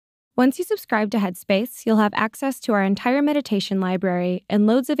Once you subscribe to Headspace, you'll have access to our entire meditation library and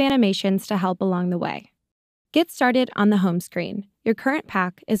loads of animations to help along the way. Get started on the home screen. Your current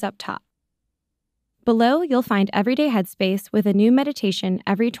pack is up top. Below, you'll find everyday Headspace with a new meditation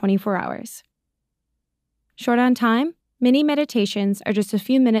every 24 hours. Short on time? Mini meditations are just a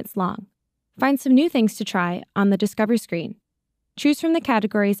few minutes long. Find some new things to try on the Discover screen. Choose from the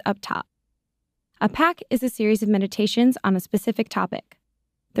categories up top. A pack is a series of meditations on a specific topic.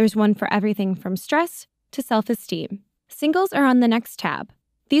 There's one for everything from stress to self-esteem. Singles are on the next tab.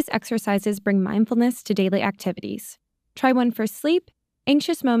 These exercises bring mindfulness to daily activities. Try one for sleep,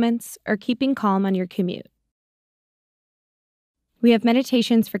 anxious moments, or keeping calm on your commute. We have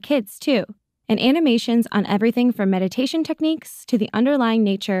meditations for kids, too, and animations on everything from meditation techniques to the underlying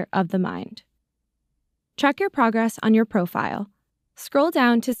nature of the mind. Track your progress on your profile. Scroll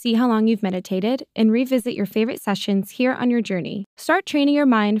down to see how long you've meditated and revisit your favorite sessions here on your journey. Start training your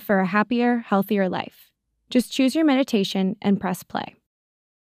mind for a happier, healthier life. Just choose your meditation and press play.